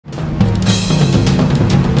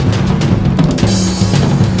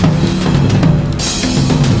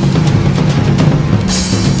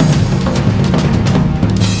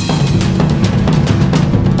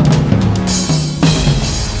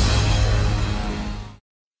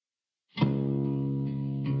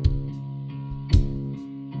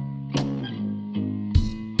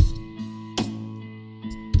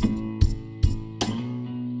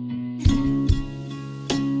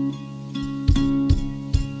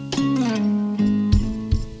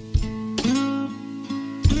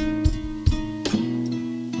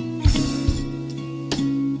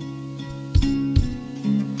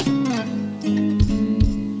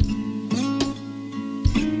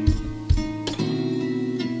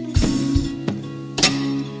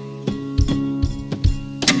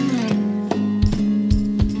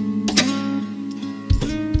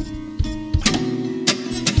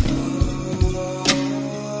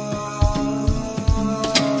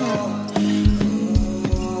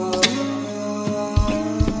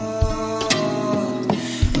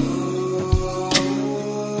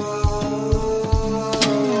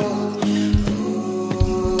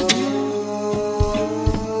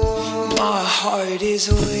heart is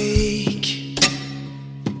weak.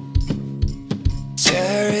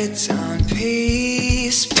 Tear it down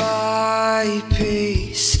piece by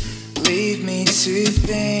piece. Leave me to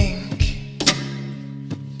think.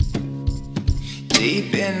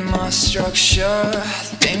 Deep in my structure,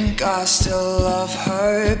 think I still love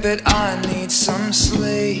her, but I need some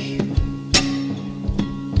sleep.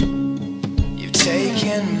 You've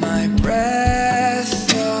taken my breath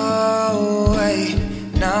away.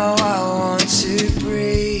 Now I want to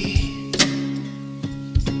breathe.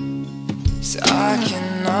 So I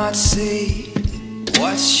cannot see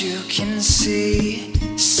what you can see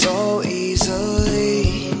so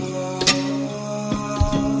easily.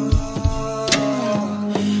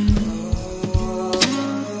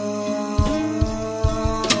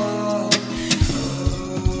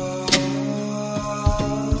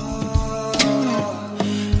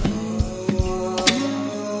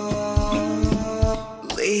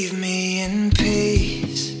 Leave me in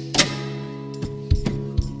peace,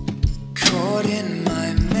 caught in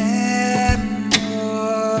my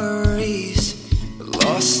memories,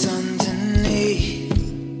 lost underneath.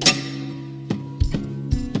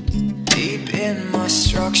 Deep in my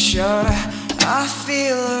structure, I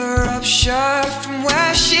feel a rupture from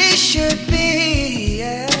where she should be,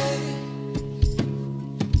 yeah.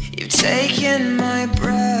 You've taken my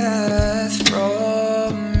breath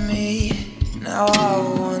from me. Now I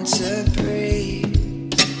want to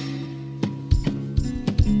breathe,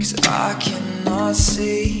 'cause I cannot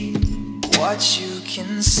see what you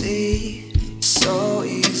can see so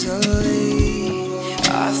easily.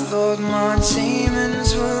 I thought my demons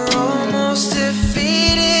were almost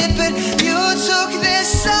defeated, but you took their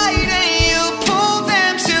side and you pulled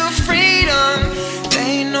them to freedom.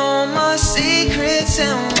 They know my secrets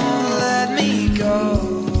and won't let me go,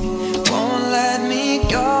 won't let me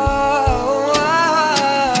go.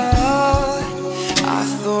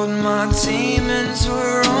 My demons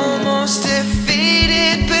were almost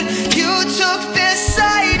defeated, but you took their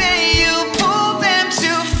side and you pulled them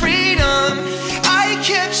to freedom. I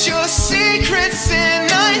kept your secrets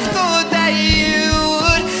and I thought that you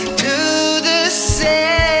would do the same.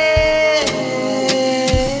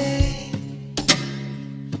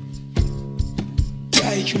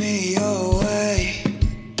 Take me away,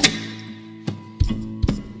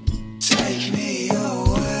 take me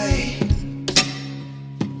away.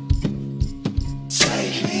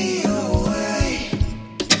 Take me away.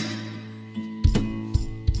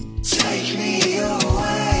 Take me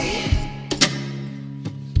away.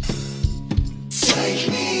 Take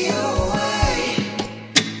me away.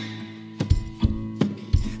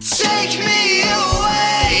 Take me